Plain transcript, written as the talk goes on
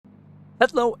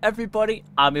Hello everybody,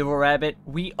 I'm Evil Rabbit.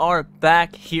 We are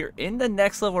back here in the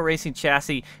Next Level Racing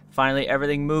chassis. Finally,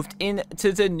 everything moved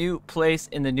into the new place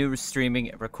in the new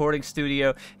streaming and recording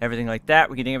studio, everything like that.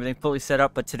 We're getting everything fully set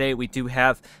up, but today we do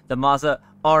have the MOZA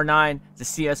R9, the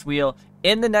CS wheel,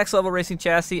 in the Next Level Racing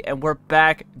chassis, and we're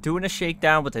back doing a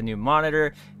shakedown with a new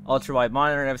monitor, ultra-wide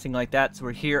monitor and everything like that. So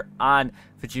we're here on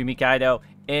Fujimi Kaido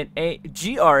in a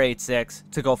GR86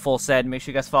 to go full send. Make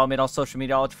sure you guys follow me on all social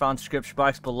media, all found in the description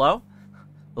box below.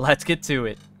 Let's get to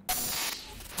it.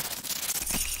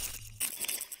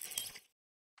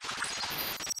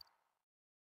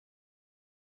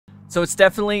 So it's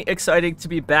definitely exciting to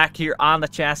be back here on the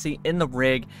chassis in the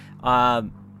rig.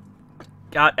 Got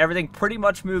everything pretty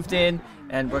much moved in,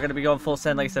 and we're going to be going full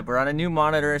send. Like I said, we're on a new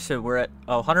monitor, so we're at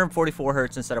 144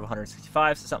 hertz instead of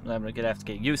 165, so something I'm going to have to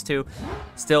get used to.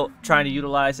 Still trying to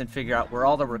utilize and figure out where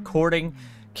all the recording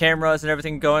cameras and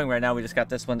everything going. Right now we just got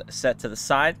this one set to the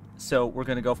side, so we're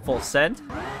going to go full send.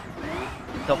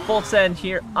 So full send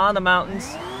here on the mountains.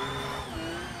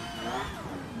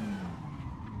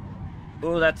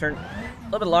 Ooh, that turned a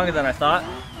little bit longer than I thought.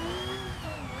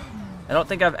 I don't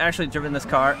think I've actually driven this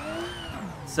car,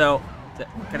 so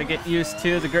gotta get used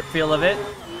to the grip feel of it.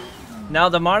 Now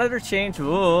the monitor change,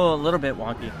 ooh, a little bit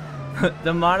wonky.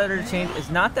 The monitor change is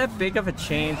not that big of a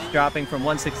change, dropping from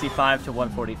 165 to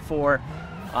 144.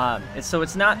 So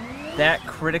it's not that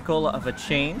critical of a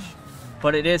change,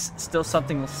 but it is still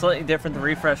something slightly different. The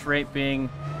refresh rate being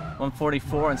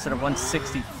 144 instead of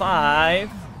 165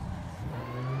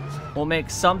 will make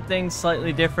something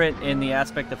slightly different in the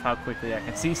aspect of how quickly I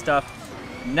can see stuff.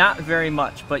 Not very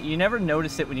much, but you never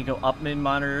notice it when you go up in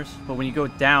monitors, but when you go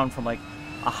down from like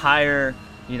a higher,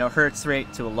 hertz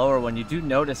rate to a lower one, you do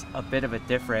notice a bit of a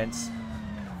difference.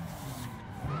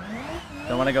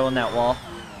 Don't want to go in that wall.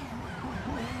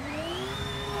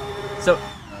 So,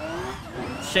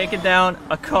 shaking down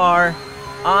a car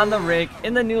on the rig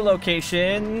in the new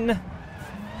location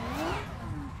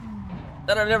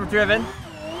that I've never driven.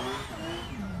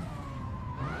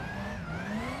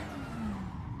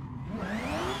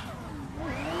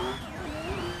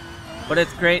 But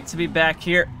it's great to be back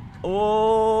here.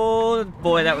 Oh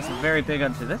boy, that was a very big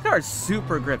unto. This car is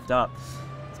super gripped up.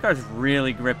 This car is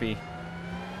really grippy.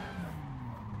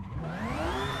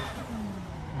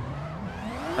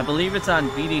 I believe it's on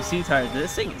BDC tires.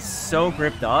 This thing is so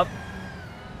gripped up.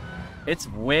 It's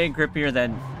way grippier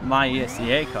than my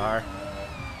ESCA car.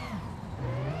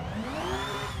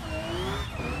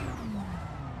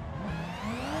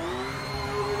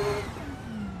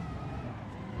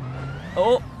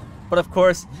 Oh, but of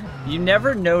course, you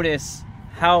never notice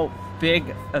how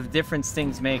big of difference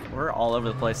things make. We're all over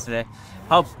the place today.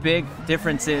 How big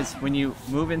difference is when you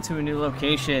move into a new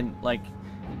location, like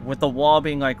with the wall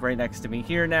being like right next to me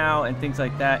here now and things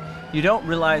like that. You don't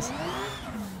realize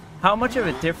how much of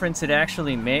a difference it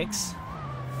actually makes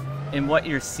in what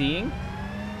you're seeing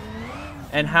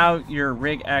and how your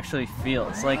rig actually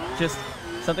feels. Like just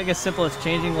something as simple as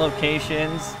changing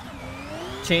locations,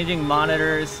 changing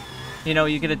monitors.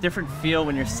 You get a different feel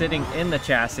when you're sitting in the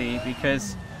chassis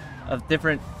because of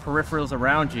different peripherals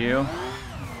around you.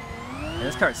 And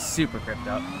this car is super gripped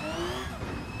up.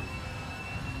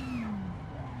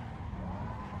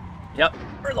 Yep,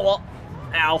 we're in the wall.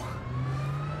 Ow.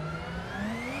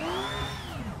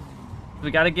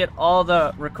 We got to get all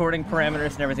the recording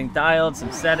parameters and everything dialed,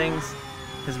 some settings,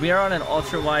 because we are on an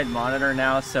ultra-wide monitor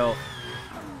now, so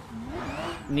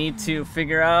need to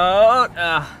figure out...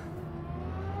 I'm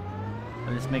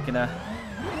just making a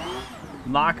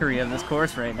mockery of this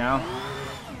course right now.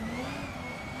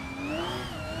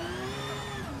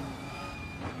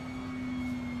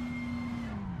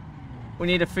 We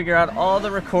need to figure out all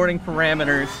the recording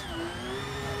parameters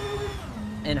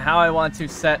and how I want to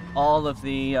set all of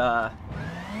the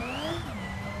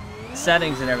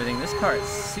settings and everything. This car is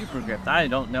super gripped. I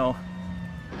don't know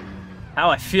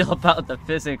how I feel about the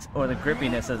physics or the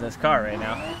grippiness of this car right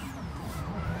now.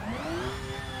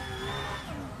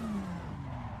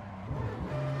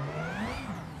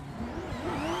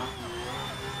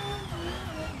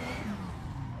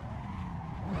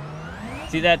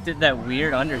 See, that did that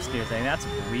weird understeer thing. That's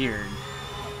weird.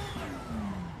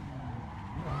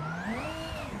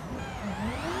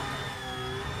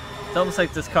 It's almost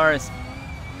like this car is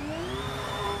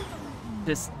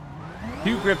just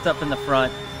too gripped up in the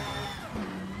front.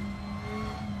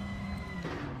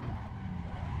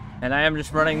 And I am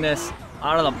just running this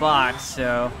out of the box,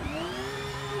 so...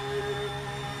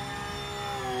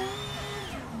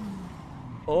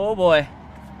 Oh boy.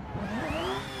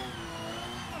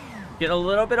 Get a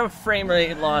little bit of frame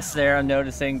rate loss there, I'm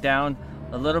noticing, down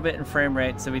a little bit in frame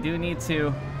rate, so we do need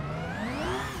to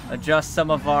adjust some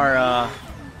of our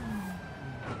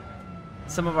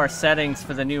settings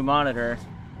for the new monitor,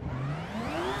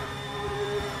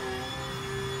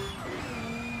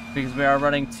 because we are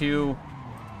running too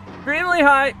extremely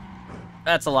high.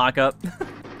 That's a lockup.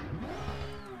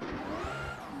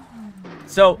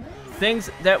 So things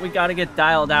that we got to get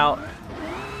dialed out,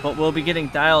 but we'll be getting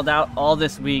dialed out all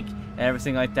this week and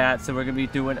everything like that. So we're gonna be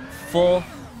doing full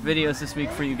videos this week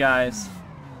for you guys,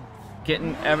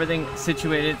 getting everything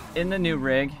situated in the new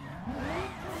rig,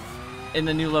 in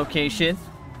the new location.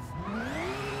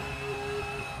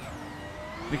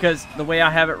 Because the way I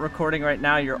have it recording right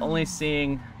now, you're only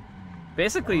seeing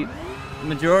basically the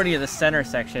majority of the center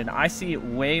section. I see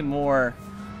way more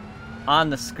on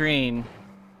the screen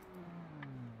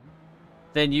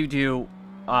than you do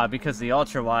because of the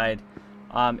ultra wide.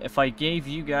 If I gave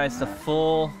you guys the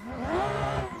full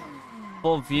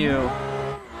view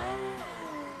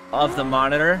of the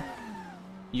monitor,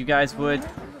 you guys would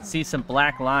see some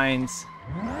black lines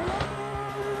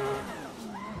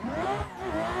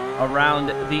around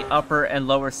the upper and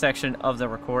lower section of the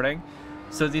recording.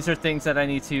 So these are things that I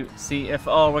need to see if...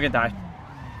 Oh, we're gonna die.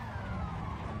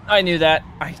 I knew that.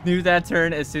 I knew that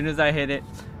turn as soon as I hit it.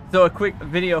 So a quick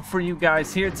video for you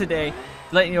guys here today,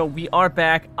 letting you know we are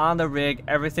back on the rig.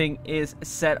 Everything is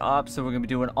set up, so we're gonna be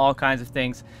doing all kinds of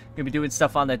things. We're gonna be doing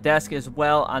stuff on the desk as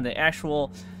well, on the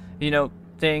actual, you know,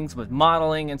 things with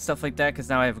modeling and stuff like that, because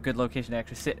now I have a good location to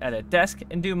actually sit at a desk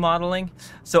and do modeling.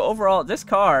 So overall, this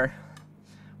car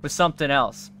was something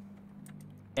else.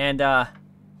 And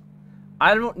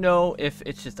I don't know if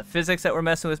it's just the physics that were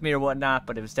messing with me or whatnot,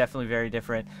 but it was definitely very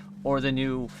different, or the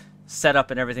new setup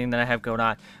and everything that I have going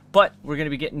on. But we're going to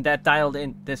be getting that dialed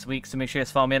in this week, so make sure you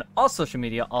guys follow me on all social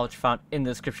media, all which you found in the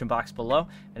description box below.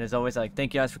 And as always, I'd like to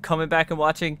thank you guys for coming back and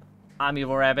watching. I'm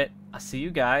Evil Rabbit. I'll see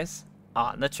you guys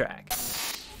on the track.